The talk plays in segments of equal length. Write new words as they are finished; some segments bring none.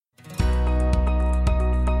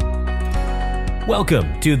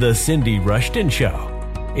Welcome to the Cindy Rushton Show,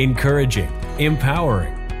 encouraging,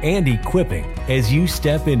 empowering, and equipping as you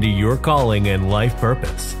step into your calling and life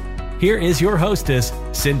purpose. Here is your hostess,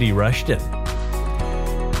 Cindy Rushton.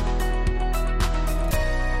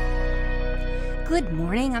 Good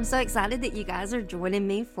morning. I'm so excited that you guys are joining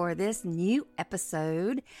me for this new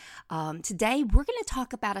episode. Today, we're going to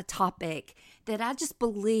talk about a topic that I just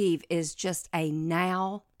believe is just a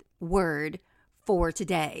now word for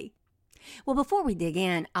today. Well, before we dig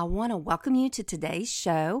in, I want to welcome you to today's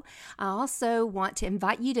show. I also want to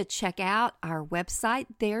invite you to check out our website.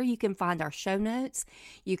 There you can find our show notes.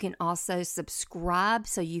 You can also subscribe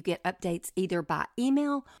so you get updates either by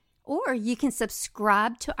email or you can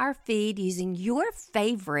subscribe to our feed using your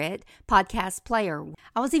favorite podcast player.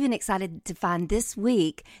 I was even excited to find this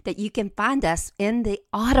week that you can find us in the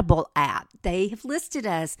Audible app. They have listed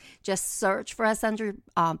us. Just search for us under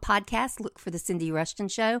podcast, look for the Cindy Rushton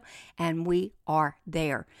Show, and we are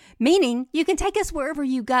there. Meaning you can take us wherever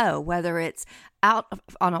you go, whether it's out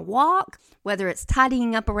on a walk, whether it's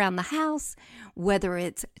tidying up around the house, whether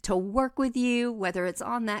it's to work with you, whether it's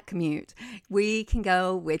on that commute, we can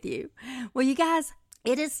go with you. Well, you guys,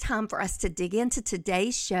 it is time for us to dig into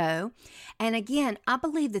today's show. And again, I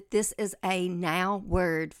believe that this is a now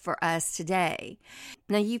word for us today.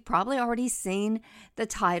 Now, you've probably already seen the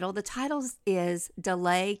title. The title is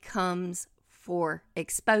Delay Comes for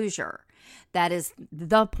Exposure. That is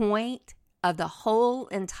the point of the whole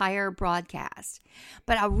entire broadcast.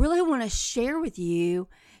 But I really want to share with you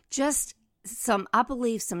just some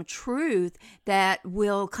truth that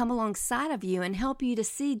will come alongside of you and help you to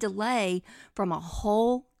see delay from a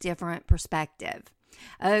whole different perspective.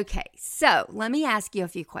 Okay, so let me ask you a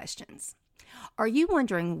few questions. Are you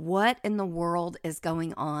wondering what in the world is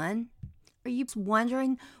going on? Are you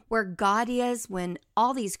wondering where God is when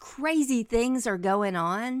all these crazy things are going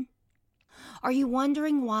on? Are you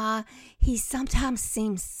wondering why he sometimes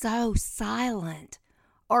seems so silent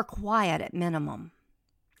or quiet at minimum?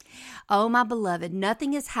 Oh, my beloved,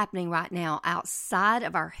 nothing is happening right now outside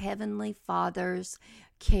of our Heavenly Father's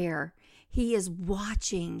care. He is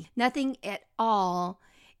watching. Nothing at all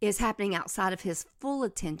is happening outside of his full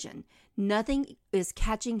attention. Nothing is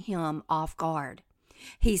catching him off guard.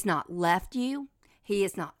 He's not left you. He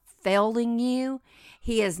is not failing you.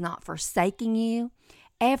 He is not forsaking you.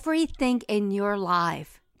 Everything in your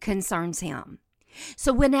life concerns him.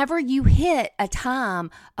 So whenever you hit a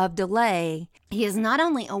time of delay, he is not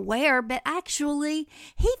only aware, but actually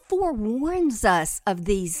he forewarns us of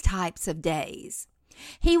these types of days.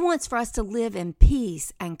 He wants for us to live in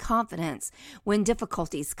peace and confidence when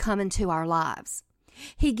difficulties come into our lives.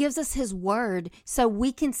 He gives us his word so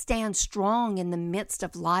we can stand strong in the midst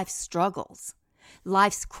of life's struggles,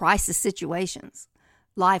 life's crisis situations,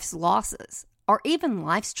 life's losses, or even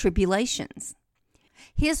life's tribulations.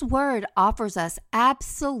 His word offers us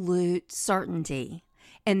absolute certainty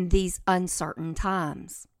in these uncertain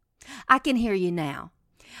times. I can hear you now.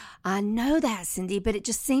 I know that, Cindy, but it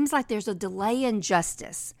just seems like there's a delay in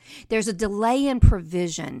justice. There's a delay in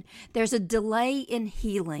provision. There's a delay in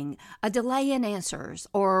healing, a delay in answers,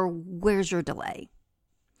 or where's your delay?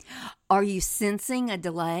 Are you sensing a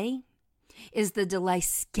delay? Is the delay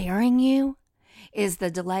scaring you? Is the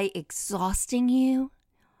delay exhausting you?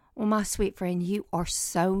 Well, my sweet friend, you are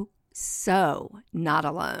so not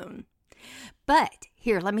alone. But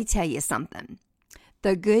here, let me tell you something.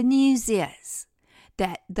 The good news is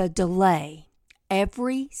that the delay,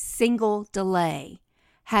 every single delay,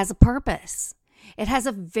 has a purpose. It has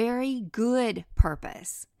a very good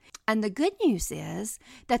purpose. And the good news is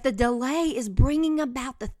that the delay is bringing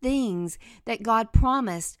about the things that God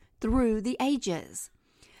promised through the ages.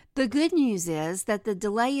 The good news is that the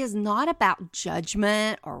delay is not about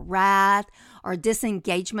judgment or wrath or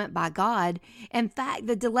disengagement by God. In fact,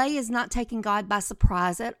 the delay is not taking God by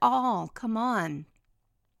surprise at all. Come on.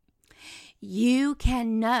 You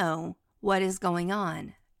can know what is going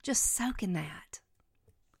on. Just soak in that.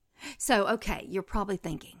 So, okay, you're probably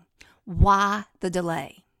thinking, why the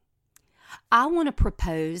delay? I want to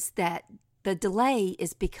propose that the delay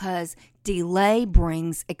is because delay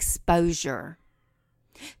brings exposure.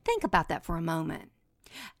 Think about that for a moment.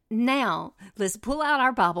 Now, let's pull out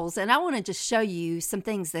our Bibles, and I want to just show you some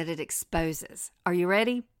things that it exposes. Are you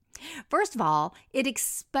ready? First of all, it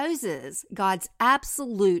exposes God's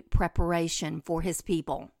absolute preparation for his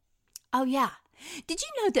people. Oh, yeah. Did you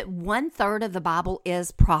know that 1/3 of the Bible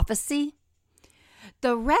is prophecy?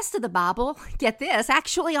 The rest of the Bible, get this,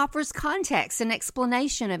 actually offers context and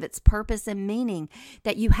explanation of its purpose and meaning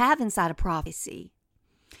that you have inside of prophecy.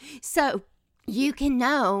 So, you can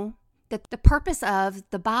know that the purpose of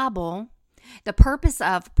the Bible The purpose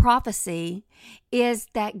of prophecy is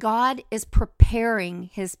that God is preparing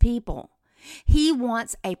his people. He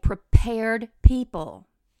wants a prepared people.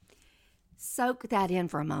 Soak that in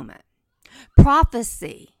for a moment.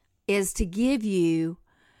 Prophecy is to give you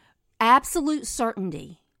absolute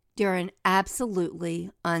certainty during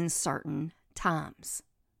absolutely uncertain times.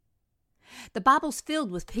 The Bible's filled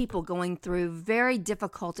with people going through very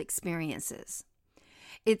difficult experiences.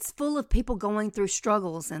 It's full of people going through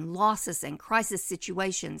struggles and losses and crisis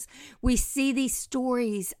situations. We see these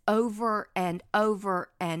stories over and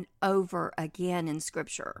over and over again in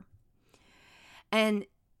Scripture. And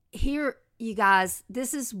here, you guys,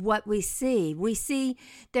 this is what we see. We see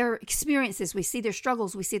their experiences. We see their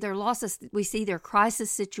struggles. We see their losses. We see their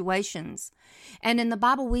crisis situations. And in the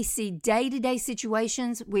Bible, we see day-to-day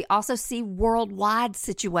situations. We also see worldwide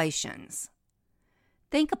situations.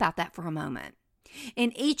 Think about that for a moment.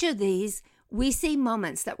 In each of these, we see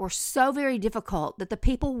moments that were so very difficult that the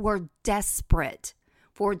people were desperate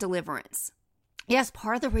for deliverance. Yes,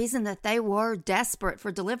 part of the reason that they were desperate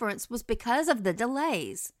for deliverance was because of the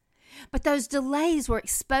delays. But those delays were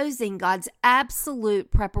exposing God's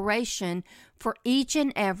absolute preparation for each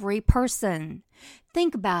and every person.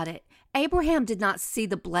 Think about it. Abraham did not see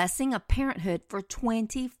the blessing of parenthood for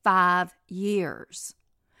 25 years.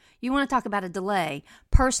 You want to talk about a delay?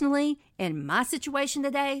 Personally, in my situation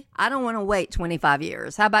today, I don't want to wait 25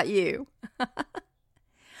 years. How about you?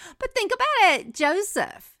 But think about it.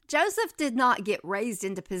 Joseph did not get raised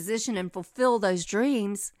into position and fulfill those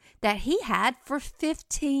dreams that he had for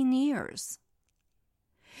 15 years.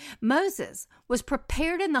 Moses was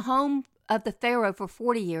prepared in the home of the Pharaoh for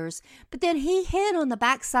 40 years, but then he hid on the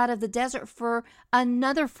backside of the desert for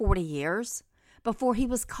another 40 years before he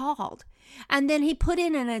was called. And then he put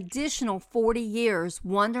in an additional 40 years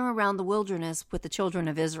wandering around the wilderness with the children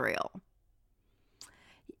of Israel.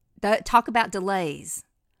 Talk about delays.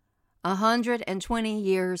 120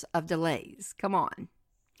 years of delays. Come on.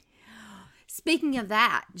 Speaking of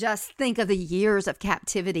that, just think of the years of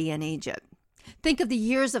captivity in Egypt. Think of the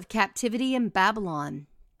years of captivity in Babylon.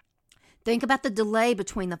 Think about the delay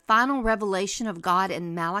between the final revelation of God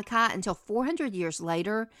in Malachi until 400 years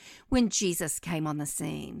later when Jesus came on the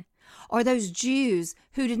scene. Or those Jews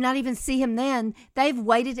who did not even see him then, they've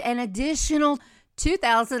waited an additional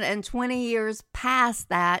 2,020 years past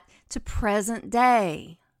that to present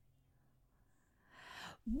day.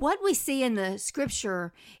 What we see in the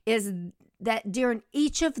Scripture is that during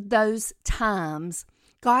each of those times,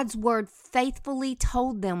 God's word faithfully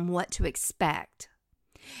told them what to expect.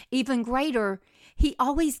 Even greater, he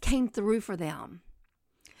always came through for them.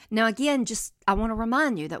 Now again, I want to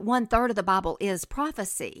remind you that 1/3 of the Bible is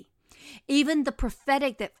prophecy. Even the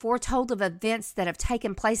prophetic that foretold of events that have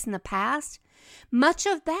taken place in the past, much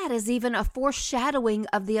of that is even a foreshadowing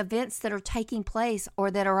of the events that are taking place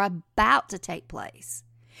or that are about to take place.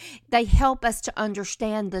 They help us to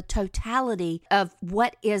understand the totality of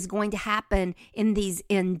what is going to happen in these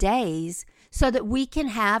end days so that we can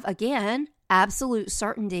have, again, absolute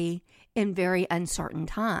certainty in very uncertain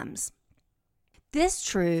times. This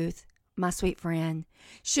truth, my sweet friend,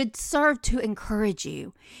 should serve to encourage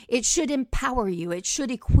you. It should empower you. It should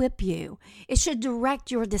equip you. It should direct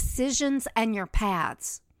your decisions and your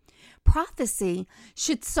paths. Prophecy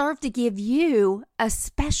should serve to give you a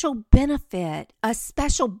special benefit, a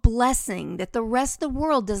special blessing that the rest of the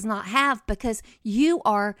world does not have because you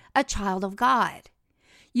are a child of God.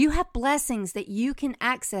 You have blessings that you can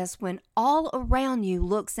access when all around you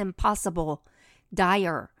looks impossible,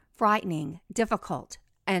 dire, frightening, difficult,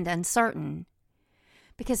 and uncertain.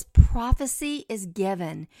 Because prophecy is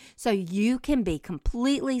given so you can be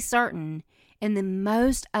completely certain in the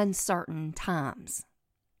most uncertain times.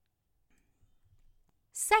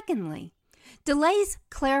 Secondly, delays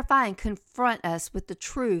clarify and confront us with the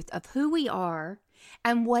truth of who we are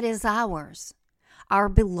and what is ours, our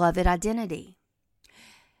beloved identity.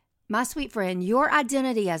 My sweet friend, your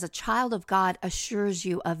identity as a child of God assures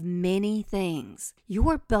you of many things.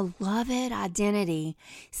 Your beloved identity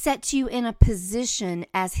sets you in a position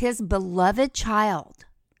as His beloved child.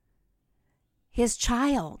 His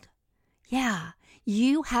child. Yeah,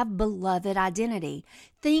 you have beloved identity.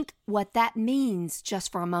 Think what that means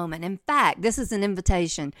just for a moment. In fact, this is an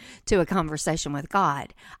invitation to a conversation with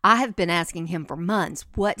God. I have been asking Him for months,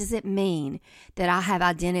 what does it mean that I have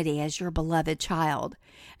identity as your beloved child?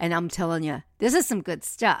 And I'm telling you, this is some good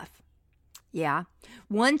stuff. Yeah.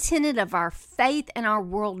 One tenet of our faith and our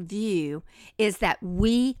worldview is that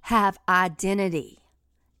we have identity.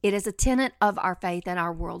 It is a tenet of our faith and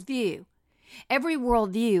our worldview. Every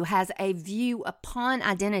worldview has a view upon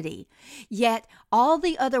identity, yet all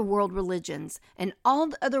the other world religions and all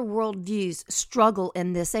the other worldviews struggle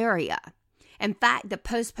in this area. In fact, the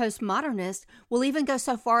postmodernists will even go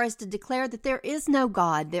so far as to declare that there is no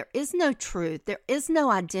God, there is no truth, there is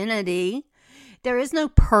no identity, there is no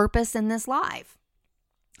purpose in this life.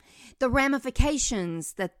 The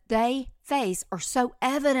ramifications that they face are so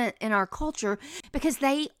evident in our culture because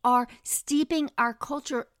they are steeping our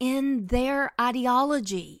culture in their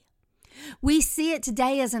ideology. We see it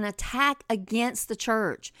today as an attack against the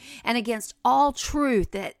church and against all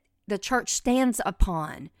truth that the church stands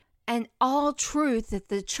upon and all truth that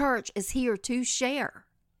the church is here to share.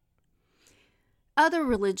 Other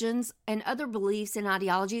religions and other beliefs and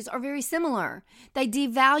ideologies are very similar. They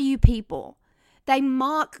devalue people. They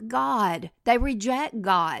mock God. They reject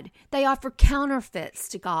God. They offer counterfeits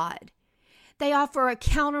to God. They offer a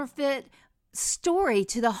counterfeit story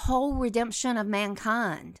to the whole redemption of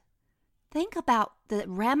mankind. Think about the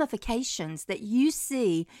ramifications that you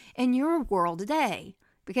see in your world today,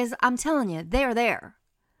 because I'm telling you, they're there.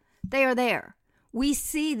 They are there. We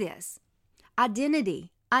see this.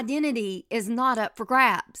 Identity is not up for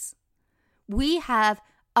grabs. We have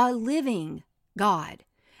a living God.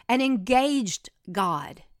 An engaged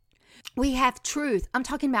God. We have truth. I'm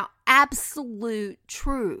talking about absolute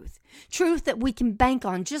truth. Truth that we can bank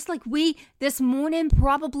on. Just like we this morning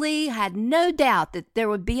probably had no doubt that there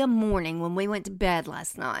would be a morning when we went to bed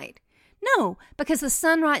last night. No, because the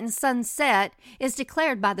sunrise and sunset is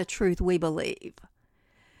declared by the truth we believe.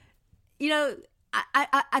 You know,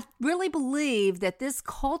 I really believe that this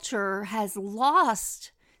culture has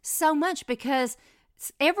lost so much because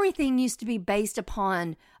everything used to be based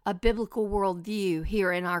upon a biblical worldview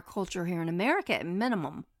here in our culture here in America at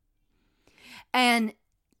minimum. And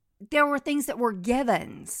there were things that were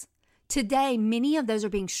givens. Today, many of those are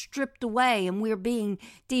being stripped away and we're being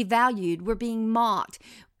devalued. We're being mocked.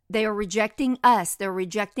 They are rejecting us. They're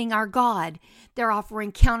rejecting our God. They're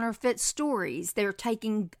offering counterfeit stories. They're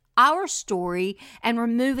taking our story and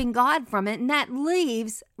removing God from it. And that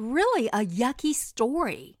leaves really a yucky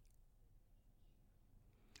story.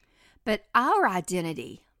 But our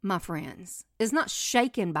identity, my friends, is not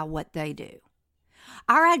shaken by what they do.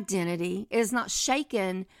 Our identity is not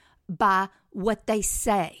shaken by what they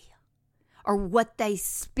say or what they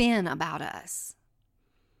spin about us.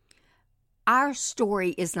 Our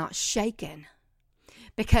story is not shaken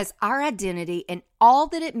because our identity and all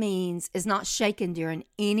that it means is not shaken during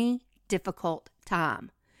any difficult time.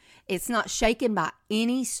 It's not shaken by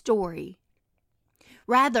any story.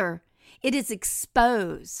 Rather, it is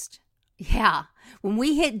exposed. Yeah, when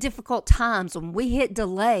we hit difficult times, when we hit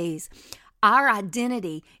delays, our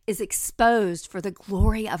identity is exposed for the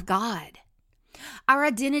glory of God. Our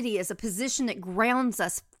identity is a position that grounds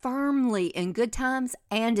us firmly in good times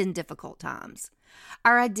and in difficult times.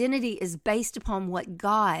 Our identity is based upon what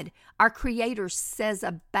God, our Creator, says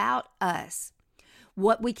about us.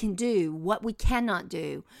 What we can do, what we cannot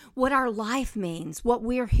do, what our life means, what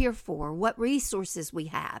we're here for, what resources we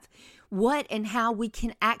have, what and how we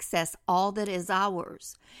can access all that is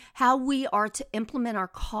ours, how we are to implement our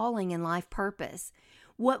calling and life purpose,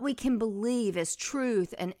 what we can believe as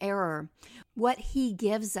truth and error, what He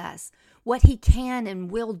gives us, what He can and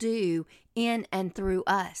will do in and through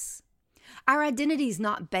us. Our identity is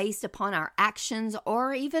not based upon our actions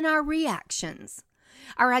or even our reactions.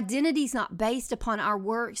 Our identity is not based upon our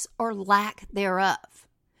works or lack thereof.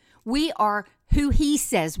 We are who He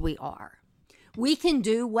says we are. We can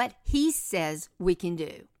do what He says we can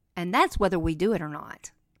do, and that's whether we do it or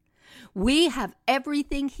not. We have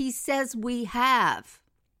everything He says we have.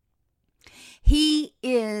 He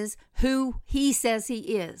is who He says He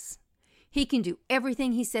is. He can do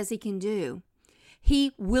everything He says He can do.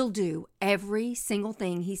 He will do every single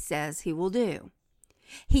thing He says He will do.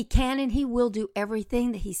 He can and He will do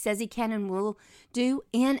everything that He says He can and will do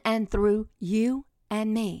in and through you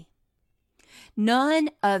and me. None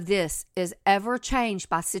of this is ever changed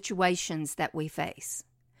by situations that we face.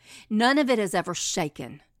 None of it is ever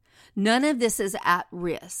shaken. None of this is at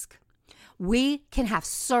risk. We can have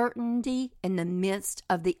certainty in the midst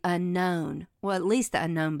of the unknown. Well, at least the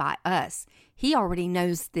unknown by us. He already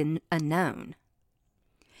knows the unknown.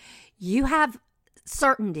 You have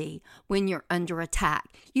certainty when you're under attack.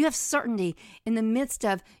 You have certainty in the midst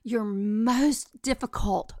of your most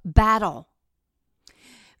difficult battle.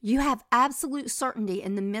 You have absolute certainty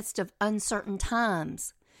in the midst of uncertain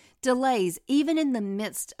times. Delays, even in the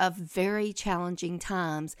midst of very challenging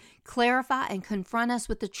times, clarify and confront us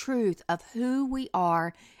with the truth of who we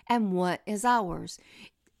are and what is ours.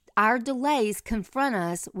 Our delays confront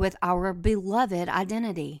us with our beloved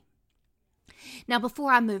identity. Now,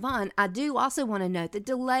 before I move on, I do also want to note that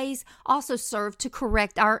delays also serve to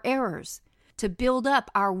correct our errors, to build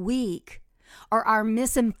up our weak or our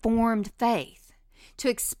misinformed faith, to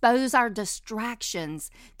expose our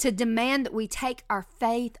distractions, to demand that we take our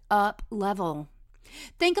faith up level.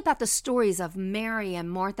 Think about the stories of Mary and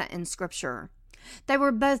Martha in Scripture. They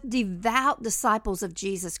were both devout disciples of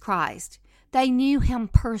Jesus Christ. They knew him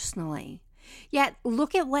personally. Yet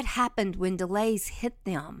look at what happened when delays hit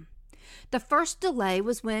them. The first delay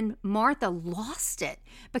was when Martha lost it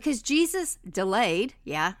because Jesus delayed,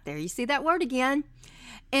 there you see that word again,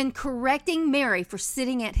 in correcting Mary for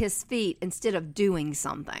sitting at his feet instead of doing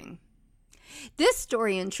something. This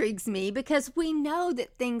story intrigues me because we know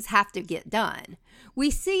that things have to get done.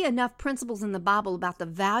 We see enough principles in the Bible about the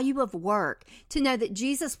value of work to know that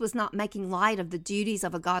Jesus was not making light of the duties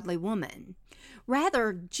of a godly woman.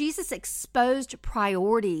 Rather, Jesus exposed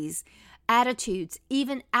priorities, attitudes,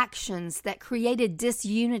 even actions that created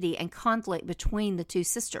disunity and conflict between the two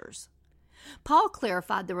sisters. Paul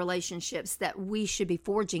clarified the relationships that we should be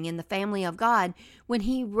forging in the family of God when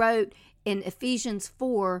he wrote in Ephesians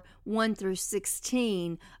 4, 1 through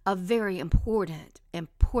 16, a very important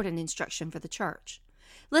instruction for the church.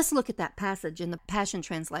 Let's look at that passage in the Passion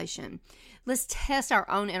Translation. Let's test our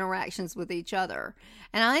own interactions with each other.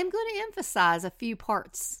 And I'm going to emphasize a few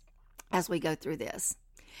parts as we go through this.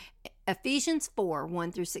 Ephesians 4,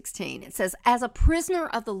 1 through 16. It says, "As a prisoner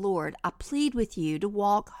of the Lord, I plead with you to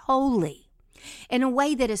walk holy in a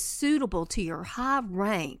way that is suitable to your high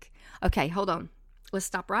rank." Okay, hold on. Let's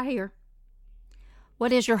stop right here.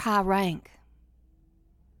 What is your high rank?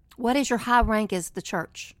 What is your high rank as the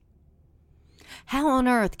church? How on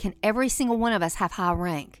earth can every single one of us have high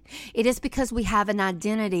rank? It is because we have an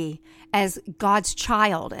identity as God's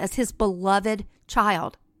child, as his beloved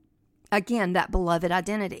child. Again, that beloved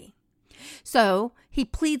identity. So he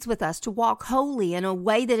pleads with us to walk holy in a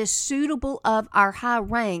way that is suitable of our high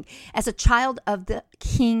rank as a child of the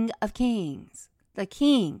King of Kings. The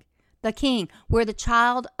King. We're the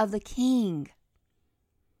child of the King.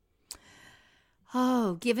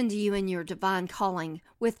 Oh, given to you in your divine calling,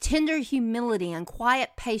 with tender humility and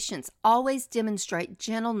quiet patience, always demonstrate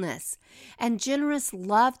gentleness and generous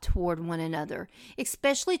love toward one another,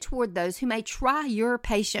 especially toward those who may try your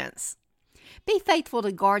patience. Be faithful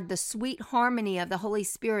to guard the sweet harmony of the Holy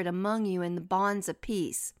Spirit among you in the bonds of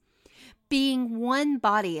peace, being one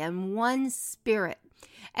body and one spirit,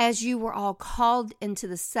 as you were all called into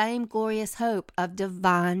the same glorious hope of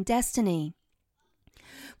divine destiny.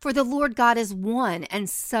 For the Lord God is one, and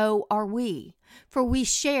so are we. For we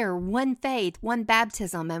share one faith, one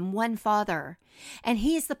baptism, and one Father. And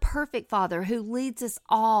he is the perfect Father who leads us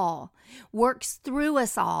all, works through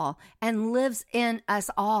us all, and lives in us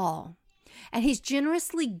all. And he's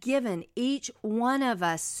generously given each one of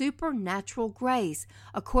us supernatural grace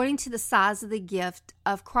according to the size of the gift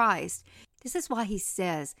of Christ. This is why he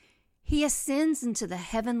says, he ascends into the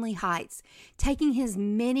heavenly heights, taking his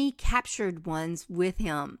many captured ones with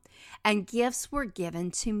him, and gifts were given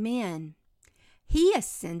to men. He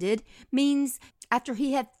ascended means after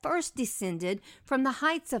he had first descended from the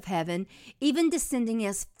heights of heaven, even descending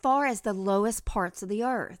as far as the lowest parts of the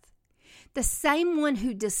earth. The same one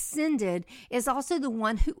who descended is also the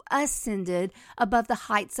one who ascended above the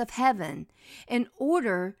heights of heaven in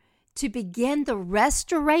order to begin the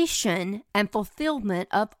restoration and fulfillment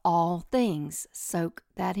of all things. Soak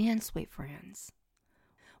that in, sweet friends.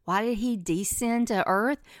 Why did he descend to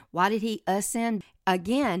earth? Why did he ascend?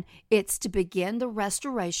 Again, it's to begin the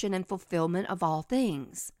restoration and fulfillment of all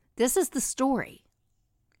things. This is the story.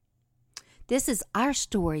 This is our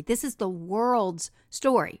story. This is the world's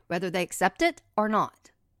story, whether they accept it or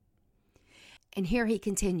not. And here he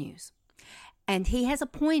continues. And he has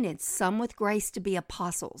appointed some with grace to be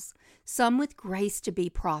apostles, some with grace to be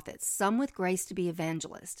prophets, some with grace to be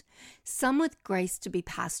evangelists, some with grace to be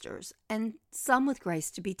pastors, and some with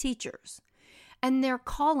grace to be teachers. And their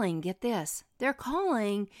calling, get this, their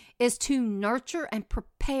calling is to nurture and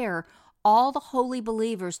prepare all the holy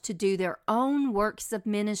believers to do their own works of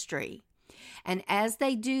ministry. And as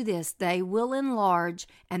they do this, they will enlarge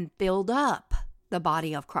and build up the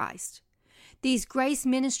body of Christ. These grace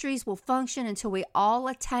ministries will function until we all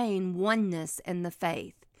attain oneness in the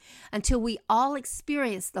faith, until we all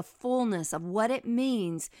experience the fullness of what it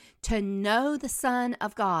means to know the Son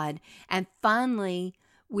of God, and finally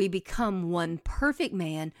we become one perfect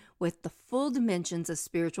man with the full dimensions of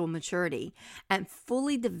spiritual maturity and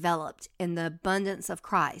fully developed in the abundance of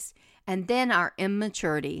Christ, and then our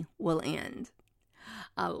immaturity will end.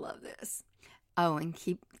 I love this. Oh, and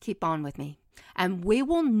keep on with me. And we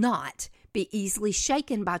will not be easily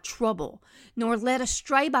shaken by trouble, nor led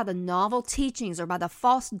astray by the novel teachings or by the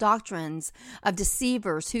false doctrines of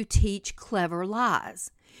deceivers who teach clever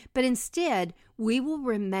lies. But instead, we will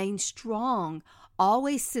remain strong,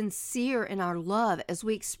 always sincere in our love as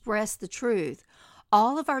we express the truth.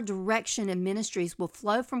 All of our direction and ministries will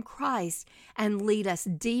flow from Christ and lead us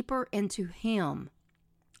deeper into Him,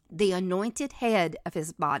 the anointed head of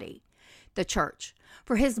His body, the church.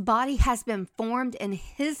 For His body has been formed in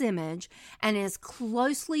His image and is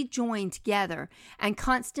closely joined together and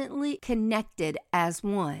constantly connected as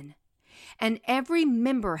one. And every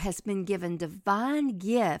member has been given divine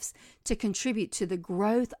gifts to contribute to the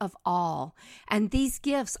growth of all. And these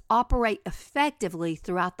gifts operate effectively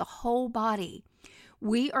throughout the whole body.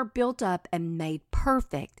 We are built up and made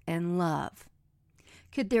perfect in love.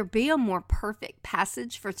 Could there be a more perfect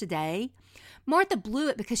passage for today? Martha blew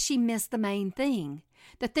it because she missed the main thing,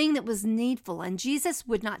 the thing that was needful, and Jesus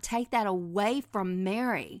would not take that away from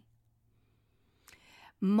Mary.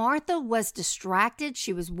 Martha was distracted.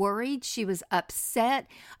 She was worried. She was upset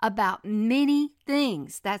about many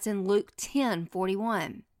things. That's in Luke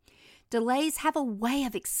 10:41. Delays have a way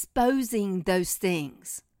of exposing those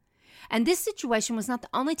things. And this situation was not the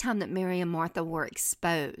only time that Mary and Martha were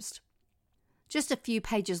exposed. Just a few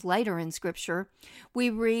pages later in Scripture, we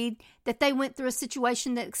read that they went through a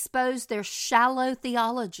situation that exposed their shallow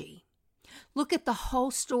theology. Look at the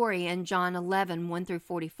whole story in John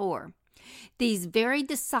 11:1-44. These very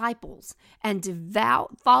disciples and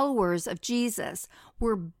devout followers of Jesus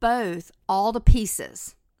were both all to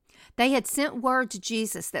pieces. They had sent word to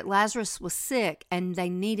Jesus that Lazarus was sick and they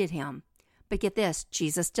needed him. But get this,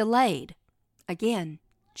 Jesus delayed. Again,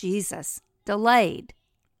 Jesus delayed.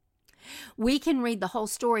 We can read the whole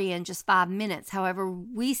story in just 5 minutes. However,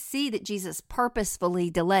 we see that Jesus purposefully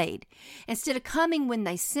delayed. Instead of coming when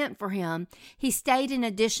they sent for him, he stayed an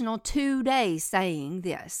additional 2 days saying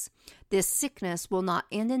this sickness will not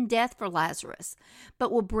end in death for Lazarus,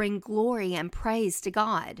 but will bring glory and praise to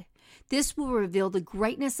God. This will reveal the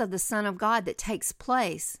greatness of the Son of God that takes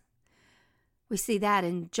place. We see that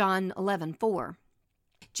in John 11:4.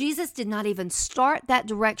 Jesus did not even start that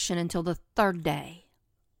direction until the third day.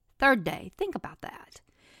 Third day, think about that.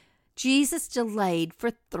 Jesus delayed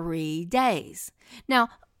for 3 days. Now,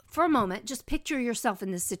 for a moment, just picture yourself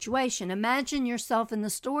in this situation. Imagine yourself in the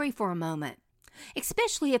story for a moment,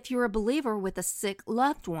 especially if you're a believer with a sick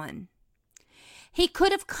loved one. He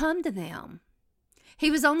could have come to them.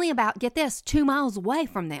 He was only about, get this, 2 miles away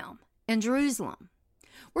from them in Jerusalem.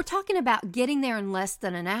 We're talking about getting there in less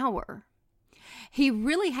than an hour. He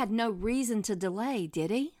really had no reason to delay,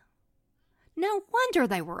 did he? No wonder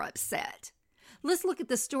they were upset. Let's look at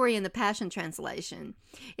the story in the Passion Translation.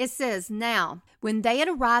 It says, now, when they had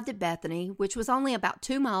arrived at Bethany, which was only about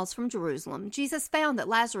 2 miles from Jerusalem, Jesus found that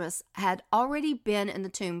Lazarus had already been in the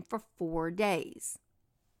tomb for 4 days.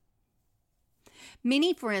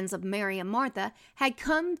 Many friends of Mary and Martha had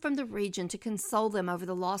come from the region to console them over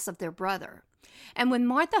the loss of their brother. And when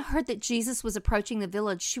Martha heard that Jesus was approaching the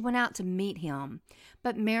village, she went out to meet him.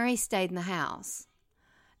 But Mary stayed in the house.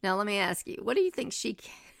 Now, let me ask you, what do you think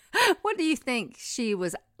she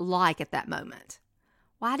was like at that moment?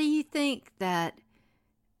 Why do you think that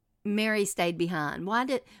Mary stayed behind? Why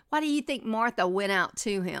do you think Martha went out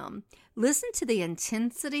to him? Listen to the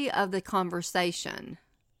intensity of the conversation.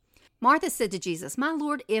 Martha said to Jesus, "My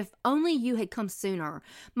Lord, if only you had come sooner,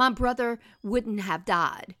 my brother wouldn't have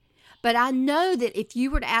died. But I know that if you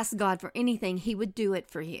were to ask God for anything, he would do it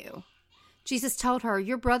for you." Jesus told her,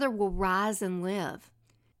 "Your brother will rise and live."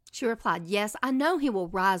 She replied, "Yes, I know he will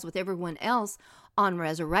rise with everyone else on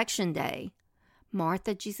Resurrection Day."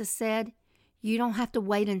 "Martha," Jesus said, "you don't have to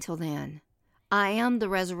wait until then. I am the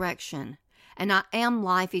resurrection, and I am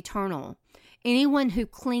life eternal. Anyone who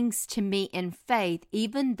clings to me in faith,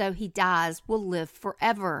 even though he dies, will live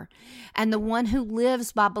forever. And the one who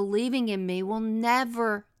lives by believing in me will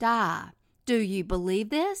never die. Do you believe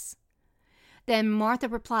this?" Then Martha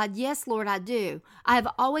replied, "Yes, Lord, I do. I have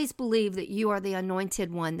always believed that you are the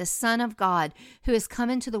Anointed One, the Son of God, who has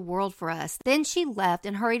come into the world for us." Then she left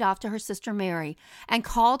and hurried off to her sister Mary and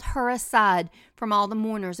called her aside from all the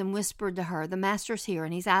mourners and whispered to her, "The Master's here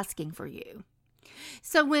and he's asking for you."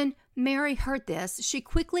 So when Mary heard this, she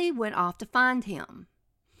quickly went off to find him.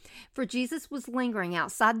 For Jesus was lingering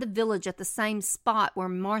outside the village at the same spot where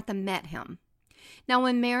Martha met him. Now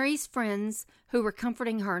when Mary's friends who were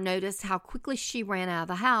comforting her noticed how quickly she ran out of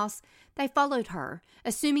the house, they followed her,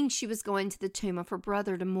 assuming she was going to the tomb of her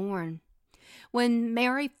brother to mourn. When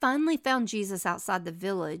Mary finally found Jesus outside the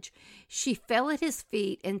village, she fell at his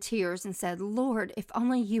feet in tears and said, "Lord, if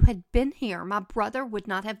only you had been here, my brother would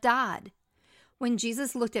not have died." When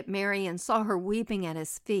Jesus looked at Mary and saw her weeping at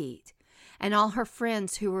his feet, and all her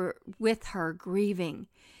friends who were with her grieving,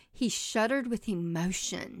 he shuddered with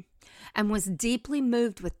emotion and was deeply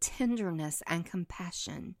moved with tenderness and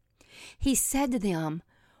compassion. He said to them,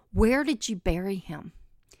 "Where did you bury him?"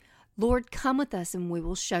 "Lord, come with us and we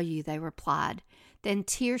will show you," they replied. Then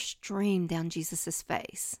tears streamed down Jesus'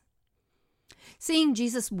 face. Seeing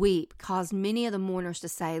Jesus weep caused many of the mourners to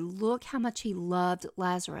say, "Look how much he loved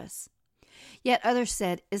Lazarus." Yet others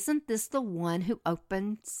said, "Isn't this the one who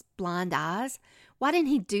opens blind eyes? Why didn't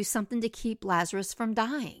he do something to keep Lazarus from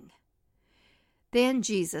dying?" Then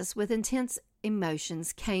Jesus, with intense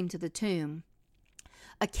emotions, came to the tomb,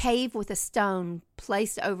 a cave with a stone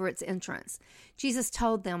placed over its entrance. Jesus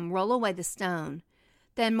told them, "Roll away the stone."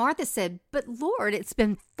 Then Martha said, "But Lord, it's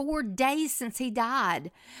been 4 days since he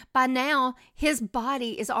died. By now, his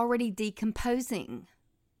body is already decomposing."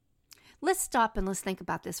 Let's stop and let's think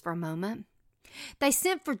about this for a moment. They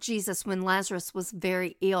sent for Jesus when Lazarus was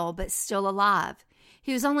very ill but still alive.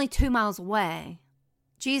 He was only 2 miles away.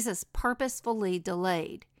 Jesus purposefully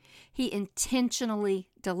delayed. He intentionally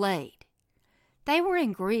delayed. They were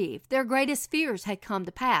in grief. Their greatest fears had come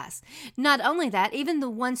to pass. Not only that, even the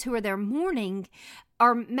ones who are there mourning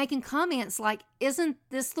are making comments like, "Isn't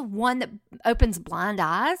this the one that opens blind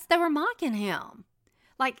eyes?" They were mocking him.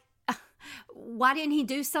 Like, why didn't he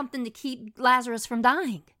do something to keep Lazarus from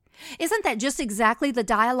dying? Isn't that just exactly the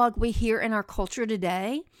dialogue we hear in our culture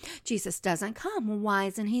today? Jesus doesn't come. Well, why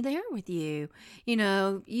isn't he there with you?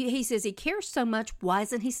 He says he cares so much. Why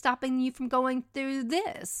isn't he stopping you from going through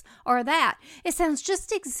this or that? It sounds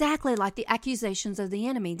just exactly like the accusations of the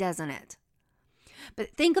enemy, doesn't it?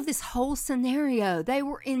 But think of this whole scenario. They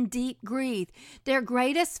were in deep grief. Their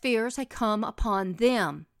greatest fears had come upon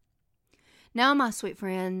them. Now, my sweet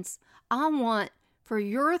friends, I want for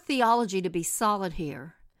your theology to be solid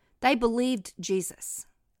here. They believed Jesus.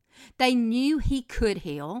 They knew he could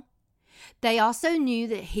heal. They also knew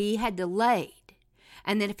that he had delayed,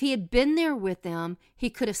 and that if he had been there with them,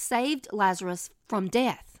 he could have saved Lazarus from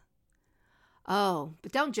death. Oh,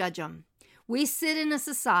 but don't judge them. We sit in a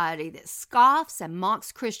society that scoffs and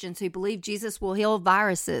mocks Christians who believe Jesus will heal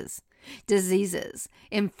viruses, diseases,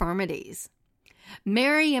 infirmities.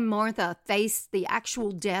 Mary and Martha faced the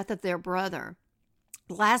actual death of their brother.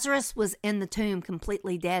 Lazarus was in the tomb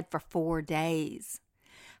completely dead for 4 days.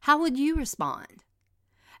 How would you respond?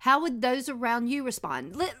 How would those around you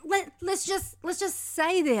respond? Let's just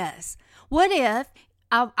say this. What if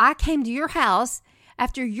I came to your house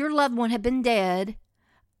after your loved one had been dead,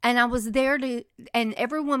 and I was there and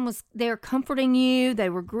everyone was there comforting you.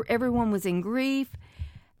 Everyone was in grief,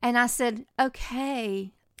 and I said,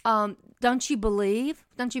 "Okay, don't you believe?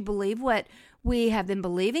 Don't you believe what we have been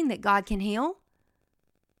believing, that God can heal?"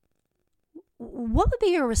 What would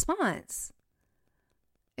be your response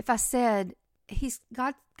if I said,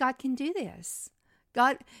 God can do this?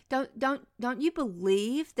 God, don't you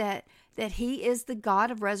believe that he is the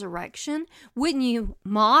God of resurrection? Wouldn't you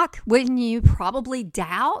mock? Wouldn't you probably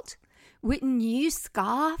doubt? Wouldn't you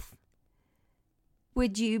scoff?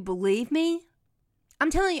 Would you believe me?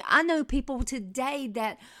 I'm telling you, I know people today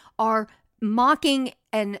that are mocking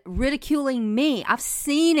and ridiculing me. I've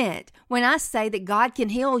seen it when I say that God can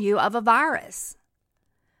heal you of a virus,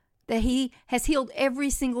 that he has healed every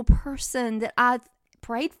single person that I've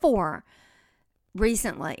prayed for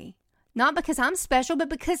recently. Not because I'm special, but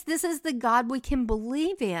because this is the God we can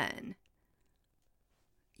believe in.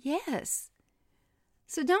 Yes.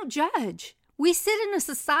 So don't judge. We sit in a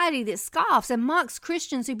society that scoffs and mocks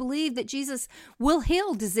Christians who believe that Jesus will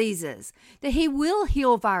heal diseases, that he will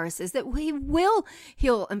heal viruses, that he will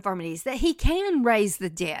heal infirmities, that he can raise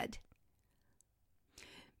the dead.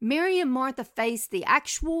 Mary and Martha faced the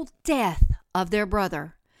actual death of their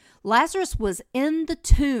brother. Lazarus was in the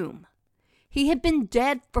tomb. He had been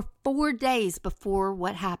dead for 4 days before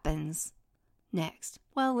what happens next.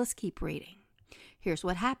 Well, let's keep reading. Here's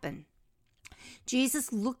what happened.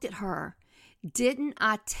 Jesus looked at her. "Didn't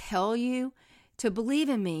I tell you to believe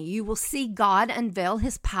in me? You will see God unveil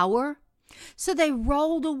his power." So they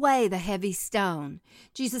rolled away the heavy stone.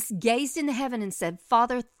 Jesus gazed into heaven and said,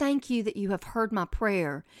 "Father, thank you that you have heard my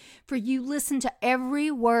prayer, for you listen to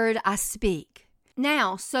every word I speak.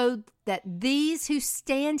 Now, so that these who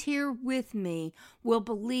stand here with me will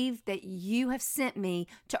believe that you have sent me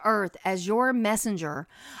to earth as your messenger,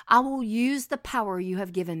 I will use the power you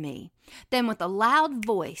have given me." Then with a loud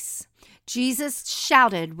voice, Jesus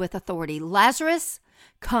shouted with authority, "Lazarus,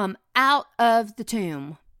 come out of the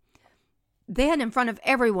tomb." Then in front of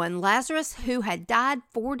everyone, Lazarus, who had died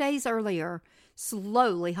 4 days earlier,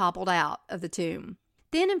 slowly hobbled out of the tomb.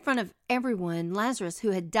 Then in front of everyone, Lazarus,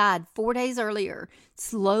 who had died 4 days earlier,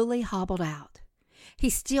 slowly hobbled out. He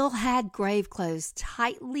still had grave clothes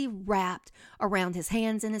tightly wrapped around his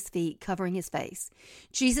hands and his feet, covering his face.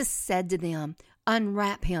 Jesus said to them,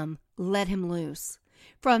 "Unwrap him, let him loose."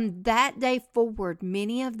 From that day forward,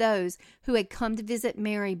 many of those who had come to visit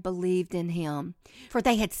Mary believed in him, for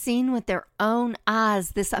they had seen with their own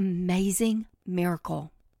eyes this amazing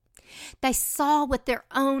miracle. They saw with their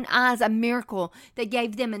own eyes a miracle that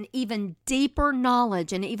gave them an even deeper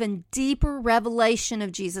knowledge, an even deeper revelation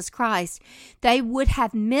of Jesus Christ. They would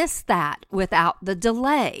have missed that without the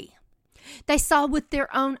delay. They saw with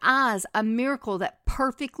their own eyes a miracle that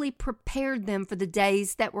perfectly prepared them for the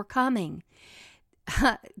days that were coming.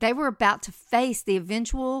 They were about to face the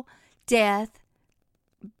eventual death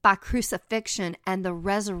by crucifixion and the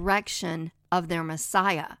resurrection of their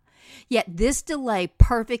Messiah. Yet this delay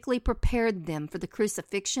perfectly prepared them for the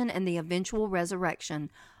crucifixion and the eventual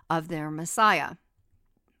resurrection of their Messiah.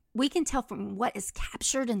 We can tell from what is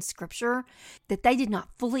captured in Scripture that they did not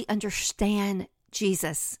fully understand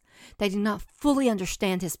Jesus. They did not fully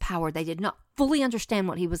understand his power. They did not fully understand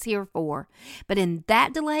what he was here for. But in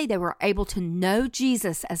that delay, they were able to know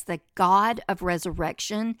Jesus as the God of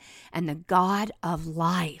resurrection and the God of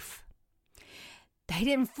life. They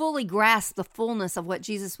didn't fully grasp the fullness of what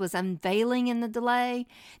Jesus was unveiling in the delay,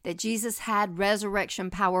 that Jesus had resurrection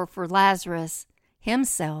power for Lazarus,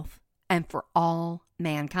 himself, and for all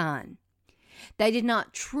mankind. They did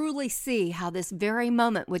not truly see how this very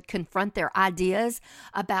moment would confront their ideas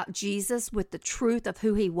about Jesus with the truth of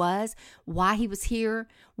who he was, why he was here,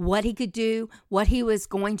 what he could do, what he was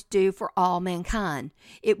going to do for all mankind.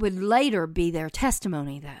 It would later be their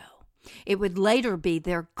testimony, though. It would later be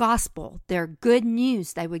their gospel, their good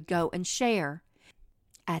news they would go and share.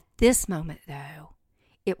 At this moment, though,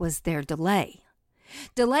 it was their delay.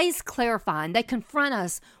 Delays clarify, and they confront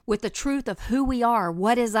us with the truth of who we are,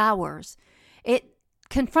 what is ours. It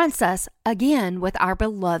confronts us again with our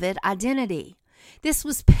beloved identity. This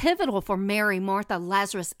was pivotal for Mary, Martha,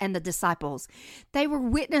 Lazarus, and the disciples. They were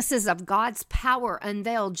witnesses of God's power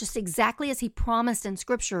unveiled just exactly as he promised in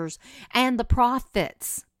scriptures and the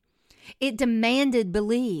prophets. It demanded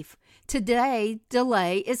belief. Today,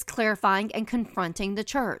 delay is clarifying and confronting the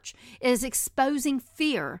church. It is exposing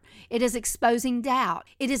fear. It is exposing doubt.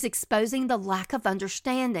 It is exposing the lack of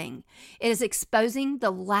understanding. It is exposing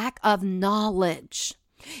the lack of knowledge.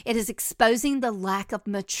 It is exposing the lack of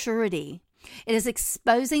maturity. It is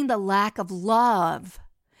exposing the lack of love.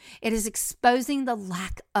 It is exposing the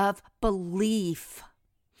lack of belief.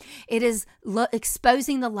 It is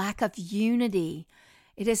exposing the lack of unity.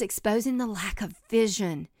 It is exposing the lack of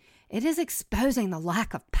vision. It is exposing the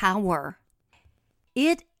lack of power.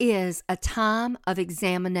 It is a time of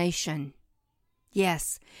examination.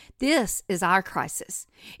 Yes, this is our crisis.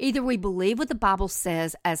 Either we believe what the Bible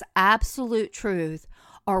says as absolute truth,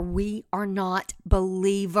 or we are not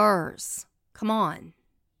believers. Come on.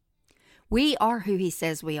 We are who he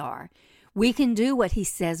says we are. We can do what he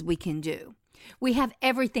says we can do. We have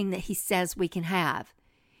everything that he says we can have.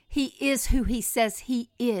 He is who he says he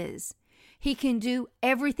is. He can do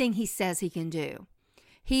everything he says he can do.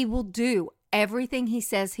 He will do everything he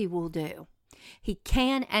says he will do. He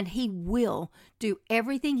can and he will do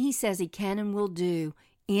everything he says he can and will do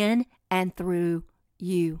in and through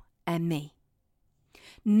you and me.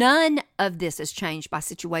 None of this is changed by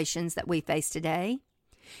situations that we face today.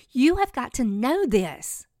 You have got to know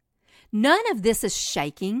this. None of this is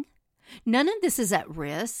shaking. None of this is at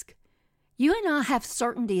risk. You and I have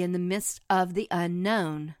certainty in the midst of the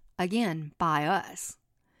unknown, again, by us.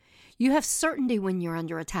 You have certainty when you're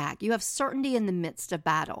under attack. You have certainty in the midst of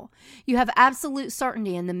battle. You have absolute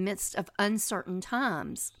certainty in the midst of uncertain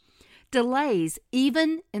times. Delays,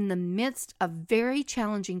 even in the midst of very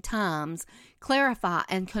challenging times, clarify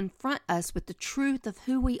and confront us with the truth of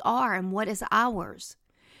who we are and what is ours.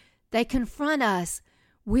 They confront us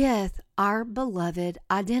with our beloved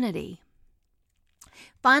identity.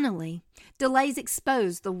 Finally, delays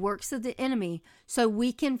expose the works of the enemy so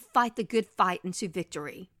we can fight the good fight into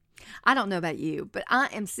victory. I don't know about you, but I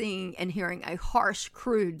am seeing and hearing a harsh,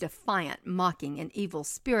 crude, defiant, mocking, and evil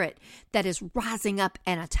spirit that is rising up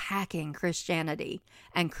and attacking Christianity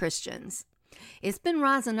and Christians. It's been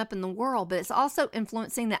rising up in the world, but it's also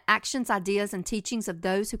influencing the actions, ideas, and teachings of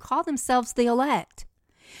those who call themselves the elect.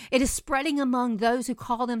 It is spreading among those who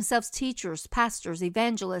call themselves teachers, pastors,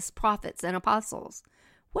 evangelists, prophets, and apostles.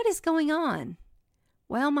 What is going on?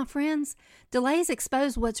 Well, my friends, delays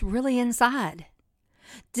expose what's really inside.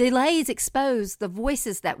 Delays expose the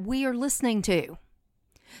voices that we are listening to.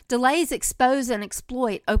 Delays expose and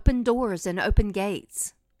exploit open doors and open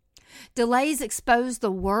gates. Delays expose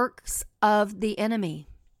the works of the enemy.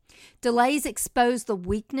 Delays expose the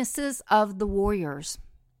weaknesses of the warriors.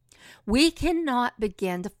 We cannot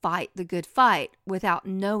begin to fight the good fight without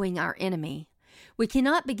knowing our enemy. We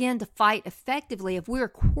cannot begin to fight effectively if we are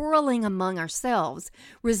quarreling among ourselves,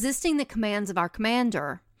 resisting the commands of our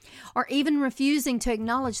commander, or even refusing to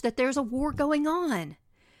acknowledge that there's a war going on.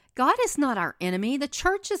 God is not our enemy. The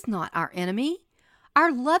church is not our enemy.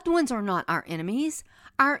 Our loved ones are not our enemies.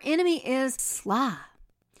 Our enemy is sly.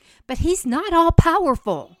 But he's not all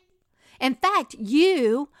powerful. In fact,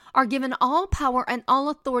 you are given all power and all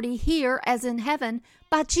authority here as in heaven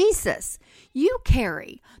by Jesus. You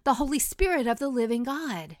carry the Holy Spirit of the living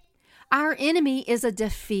God. Our enemy is a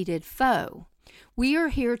defeated foe. We are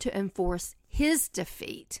here to enforce his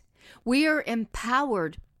defeat. We are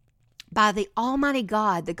empowered by the Almighty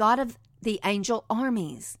God, the God of the angel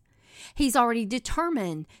armies. He's already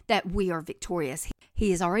determined that we are victorious.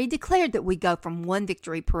 He has already declared that we go from one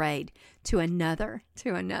victory parade to another,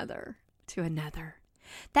 to another, to another.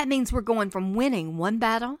 That means we're going from winning one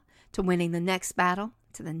battle to winning the next battle,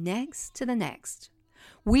 to the next, to the next.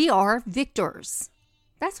 We are victors.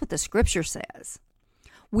 That's what the scripture says.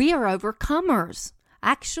 We are overcomers.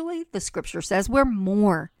 Actually, the scripture says we're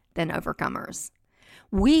more than overcomers.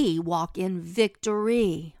 We walk in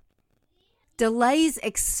victory. Delays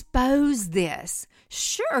expose this.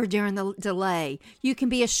 Sure, during the delay, you can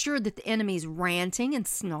be assured that the enemy's ranting and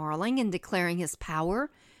snarling and declaring his power.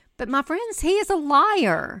 But my friends, he is a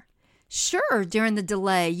liar. Sure, during the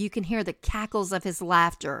delay, you can hear the cackles of his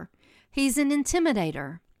laughter. He's an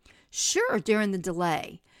intimidator. Sure, during the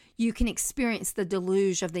delay, you can experience the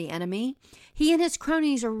deluge of the enemy. He and his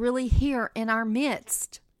cronies are really here in our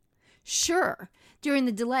midst. Sure, during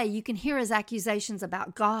the delay, you can hear his accusations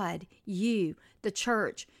about God, you, the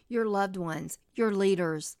church, your loved ones, your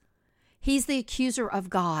leaders. He's the accuser of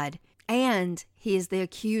God, and he is the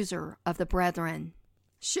accuser of the brethren.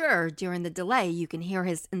 Sure, during the delay, you can hear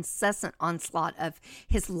his incessant onslaught of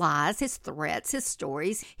his lies, his threats, his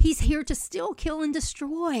stories. He's here to steal, kill, and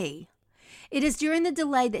destroy. It is during the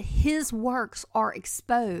delay that his works are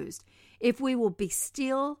exposed. If we will be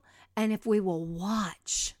still and if we will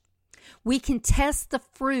watch, we can test the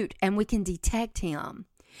fruit and we can detect him.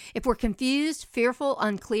 If we're confused, fearful,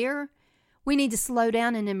 unclear, we need to slow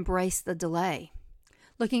down and embrace the delay.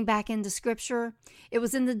 Looking back into Scripture, it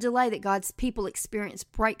was in the delay that God's people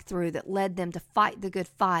experienced breakthrough that led them to fight the good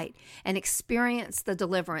fight and experience the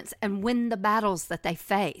deliverance and win the battles that they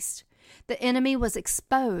faced. The enemy was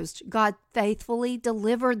exposed. God faithfully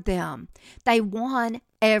delivered them. They won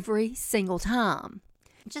every single time.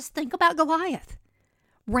 Just think about Goliath.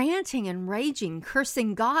 Ranting and raging,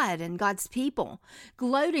 cursing God and God's people,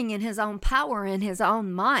 gloating in his own power and his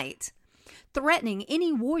own might, threatening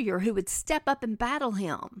any warrior who would step up and battle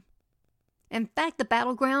him. In fact, the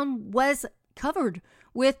battleground was covered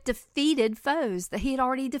with defeated foes that he had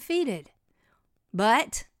already defeated.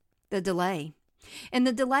 But the delay. In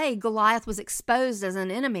the delay, Goliath was exposed as an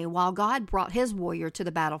enemy while God brought his warrior to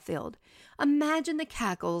the battlefield. Imagine the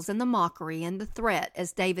cackles and the mockery and the threat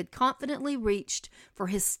as David confidently reached for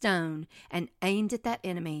his stone and aimed at that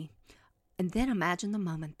enemy. And then imagine the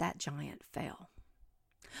moment that giant fell.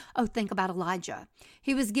 Oh, think about Elijah.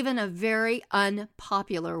 He was given a very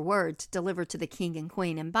unpopular word to deliver to the king and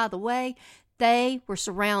queen. And by the way, they were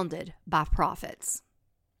surrounded by prophets.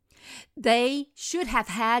 They should have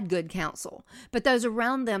had good counsel, but those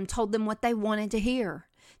around them told them what they wanted to hear.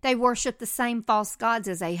 They worshiped the same false gods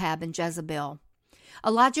as Ahab and Jezebel.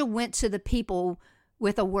 Elijah went to the people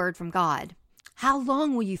with a word from God. How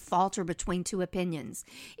long will you falter between two opinions?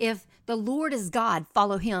 If the Lord is God,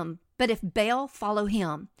 follow him. But if Baal, follow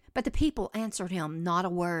him. But the people answered him not a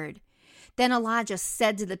word. Then Elijah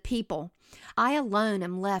said to the people, I alone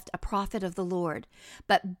am left a prophet of the Lord,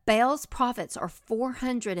 but Baal's prophets are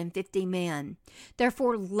 450 men.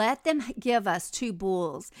 Therefore let them give us 2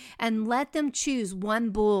 bulls, and let them choose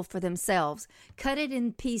 1 bull for themselves. Cut it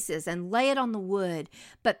in pieces and lay it on the wood,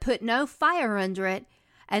 but put no fire under it.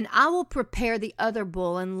 And I will prepare the other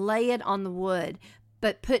bull and lay it on the wood,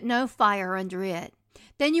 but put no fire under it.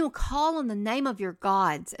 Then you will call on the name of your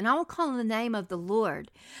gods, and I will call on the name of the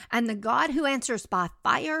Lord. And the God who answers by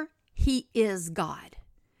fire, he is God.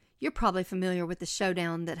 You're probably familiar with the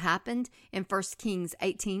showdown that happened in 1 Kings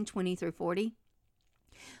 18:20-40.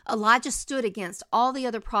 Elijah stood against all the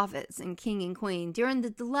other prophets and king and queen. During the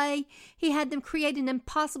delay, he had them create an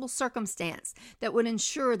impossible circumstance that would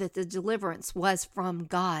ensure that the deliverance was from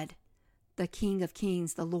God, the King of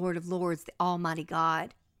Kings, the Lord of Lords, the Almighty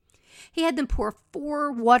God. He had them pour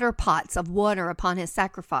 4 water pots of water upon his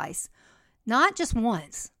sacrifice, not just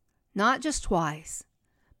once, not just twice,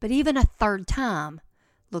 But even a third time,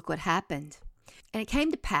 look what happened. And it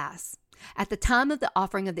came to pass, at the time of the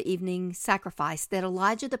offering of the evening sacrifice, that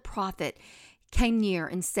Elijah the prophet came near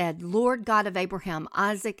and said, Lord God of Abraham,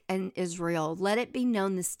 Isaac, and Israel, let it be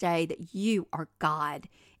known this day that you are God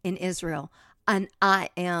in Israel, and I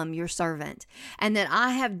am your servant, and that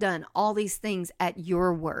I have done all these things at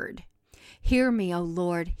your word. Hear me, O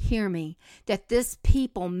Lord, hear me, that this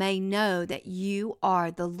people may know that you are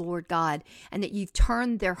the Lord God, and that you've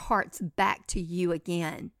turned their hearts back to you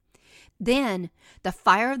again. Then the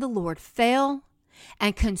fire of the Lord fell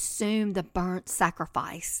and consumed the burnt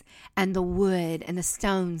sacrifice and the wood and the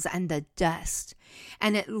stones and the dust,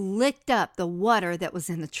 and it licked up the water that was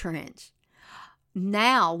in the trench.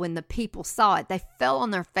 Now, when the people saw it, they fell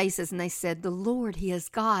on their faces and they said, the Lord, he is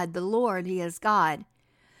God. The Lord, he is God.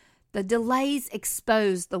 The delays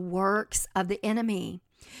expose the works of the enemy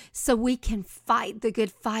so we can fight the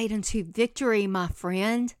good fight unto victory, my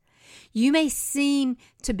friend. You may seem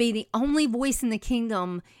to be the only voice in the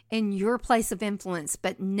kingdom in your place of influence,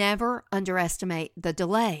 but never underestimate the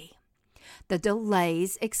delay. The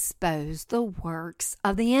delays expose the works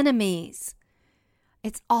of the enemies.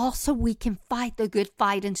 It's also we can fight the good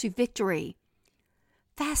fight into victory.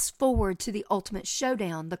 Fast forward to the ultimate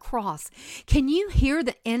showdown, the cross. Can you hear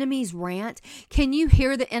the enemy's rant? Can you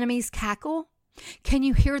hear the enemy's cackle? Can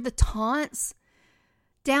you hear the taunts?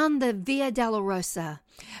 Down the Via Dolorosa,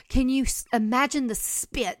 can you imagine the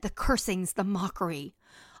spit, the cursings, the mockery?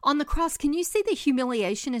 On the cross, can you see the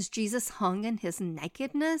humiliation as Jesus hung in his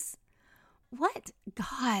nakedness? What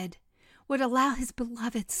God would allow his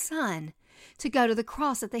beloved Son to go to the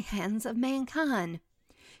cross at the hands of mankind?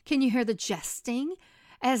 Can you hear the jesting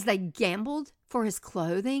as they gambled for his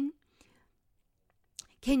clothing?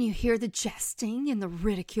 Can you hear the jesting and the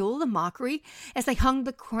ridicule, the mockery, as they hung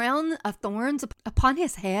the crown of thorns upon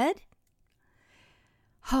his head?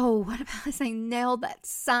 Oh, what about as they nailed that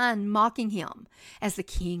sign mocking him as the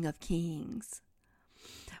King of Kings?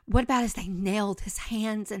 What about as they nailed his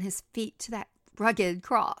hands and his feet to that rugged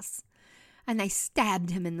cross and they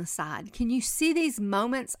stabbed him in the side? Can you see these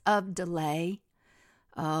moments of delay?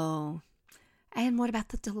 Oh, and what about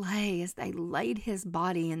the delay as they laid his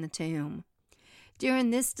body in the tomb?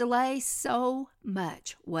 During this delay, so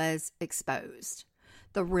much was exposed.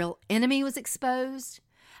 The real enemy was exposed,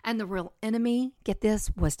 and the real enemy, get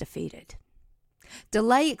this, was defeated.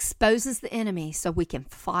 Delay exposes the enemy so we can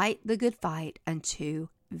fight the good fight unto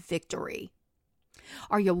victory.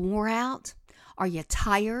 Are you wore out? Are you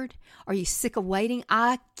tired? Are you sick of waiting?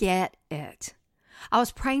 I get it. I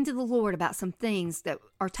was praying to the Lord about some things that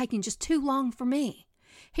are taking just too long for me.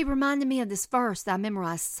 He reminded me of this verse that I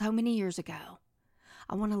memorized so many years ago.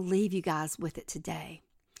 I want to leave you guys with it today.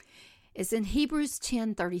 It's in Hebrews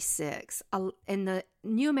 10:36. In the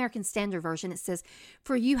New American Standard Version, it says,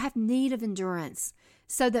 "For you have need of endurance,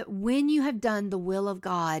 so that when you have done the will of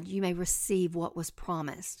God, you may receive what was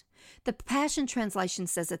promised." The Passion Translation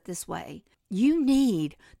says it this way: you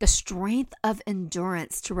need the strength of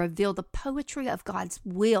endurance to reveal the poetry of God's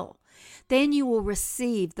will. Then you will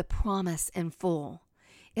receive the promise in full.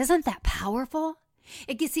 Isn't that powerful?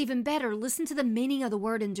 It gets even better. Listen to the meaning of the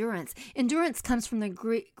word endurance. Endurance comes from the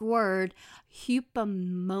Greek word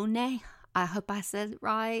hupomone. I hope I said it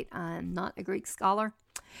right. I'm not a Greek scholar.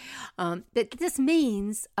 This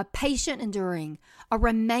means a patient enduring, a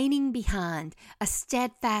remaining behind, a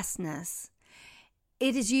steadfastness.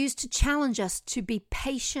 It is used to challenge us to be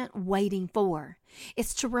patient waiting for.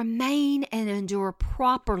 It's to remain and endure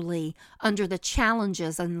properly under the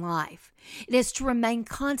challenges in life. It is to remain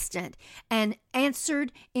constant and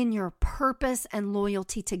answered in your purpose and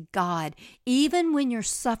loyalty to God, even when you're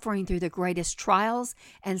suffering through the greatest trials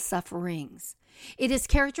and sufferings. It is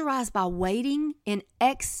characterized by waiting in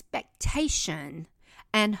expectation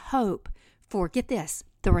and hope for, get this,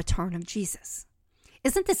 the return of Jesus.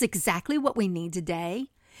 Isn't this exactly what we need today?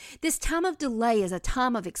 This time of delay is a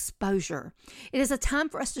time of exposure. It is a time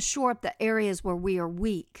for us to shore up the areas where we are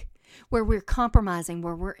weak, where we're compromising,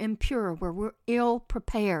 where we're impure, where we're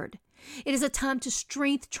ill-prepared. It is a time to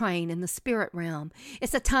strength train in the spirit realm.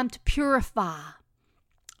 It's a time to purify.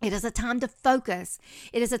 It is a time to focus.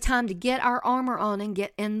 It is a time to get our armor on and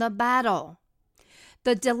get in the battle.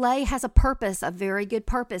 The delay has a purpose, a very good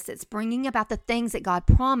purpose. It's bringing about the things that God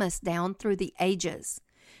promised down through the ages.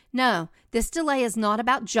 No, this delay is not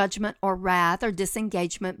about judgment or wrath or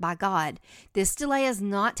disengagement by God. This delay is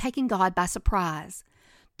not taking God by surprise.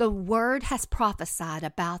 The Word has prophesied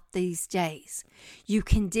about these days. You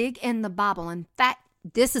can dig in the Bible. In fact,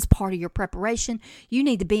 this is part of your preparation. You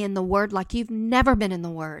need to be in the Word like you've never been in the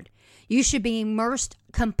Word. You should be immersed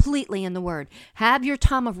completely in the Word. Have your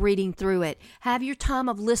time of reading through it. Have your time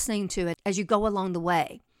of listening to it as you go along the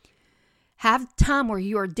way. Have time where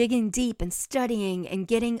you are digging deep and studying and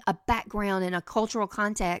getting a background in a cultural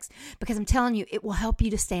context, because I'm telling you, it will help you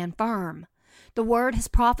to stand firm. The Word has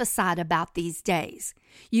prophesied about these days.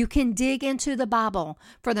 You can dig into the Bible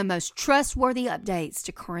for the most trustworthy updates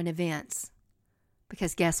to current events.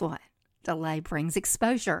 Because guess what? Delay brings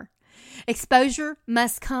exposure. Exposure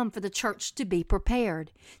must come for the church to be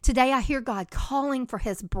prepared. Today I hear God calling for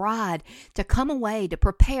His bride to come away, to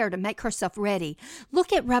prepare, to make herself ready.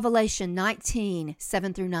 Look at Revelation 19,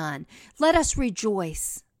 7-9. Let us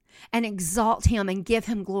rejoice and exalt Him and give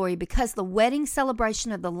Him glory, because the wedding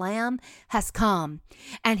celebration of the Lamb has come,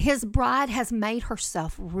 and His bride has made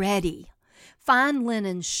herself ready. Fine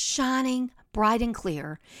linen, shining bright and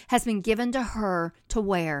clear, has been given to her to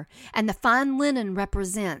wear, and the fine linen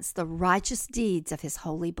represents the righteous deeds of His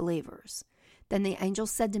holy believers. Then the angel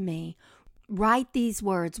said to me, write these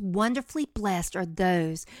words, wonderfully blessed are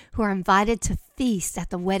those who are invited to feast at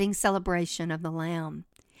the wedding celebration of the Lamb.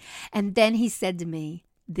 And then he said to me,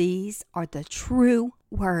 these are the true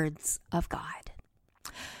words of God.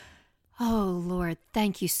 Oh, Lord,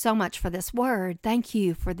 thank you so much for this word. Thank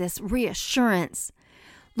you for this reassurance.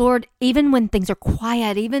 Lord, even when things are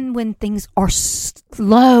quiet, even when things are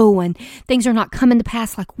slow and things are not coming to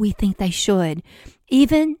pass like we think they should,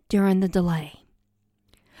 even during the delay,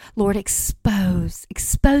 Lord, expose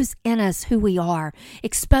in us who we are.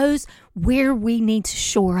 Expose where we need to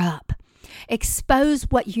shore up. Expose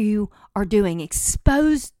what you are doing.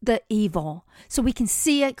 Expose the evil so we can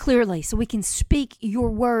see it clearly, so we can speak your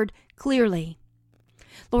word clearly.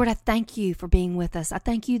 Lord, I thank you for being with us. I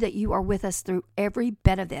thank you that you are with us through every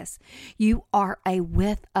bit of this. You are a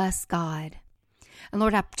with us God. And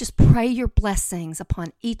Lord, I just pray your blessings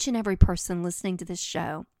upon each and every person listening to this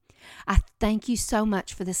show. I thank you so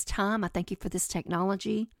much for this time. I thank you for this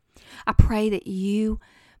technology. I pray that you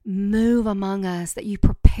move among us, that you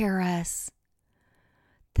prepare us.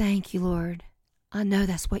 Thank you, Lord. I know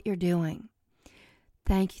that's what you're doing.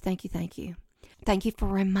 Thank you, thank you, thank you. Thank you for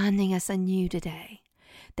reminding us anew today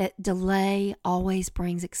that delay always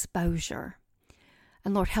brings exposure.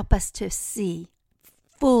 And Lord, help us to see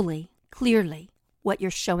fully, clearly what you're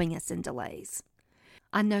showing us in delays.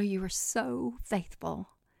 I know you are so faithful.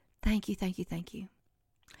 Thank you, thank you, thank you.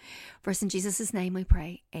 First, in Jesus' name we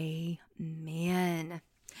pray, amen.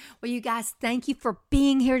 Well, you guys, thank you for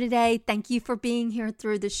being here today. Thank you for being here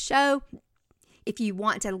through the show. If you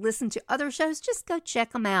want to listen to other shows, just go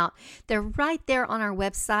check them out. They're right there on our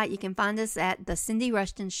website. You can find us at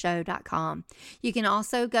thecindyrushtonshow.com. You can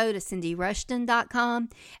also go to cindyrushton.com,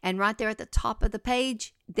 and right there at the top of the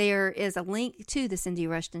page, there is a link to The Cindy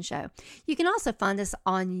Rushton Show. You can also find us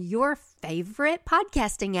on your favorite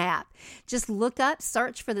podcasting app. Just look up,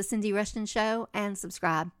 search for The Cindy Rushton Show, and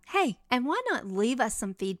subscribe. Hey, and why not leave us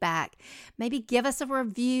some feedback? Maybe give us a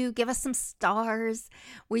review, give us some stars.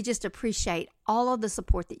 We just appreciate all of the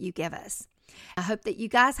support that you give us. I hope that you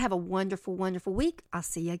guys have a wonderful, wonderful week. I'll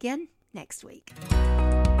see you again next week.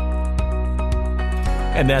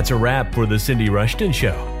 And that's a wrap for The Cindy Rushton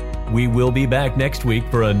Show. We will be back next week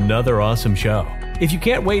for another awesome show. If you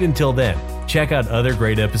can't wait until then, check out other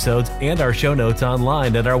great episodes and our show notes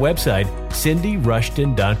online at our website,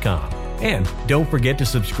 cindyrushton.com. And don't forget to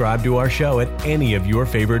subscribe to our show at any of your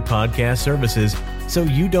favorite podcast services so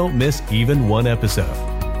you don't miss even one episode.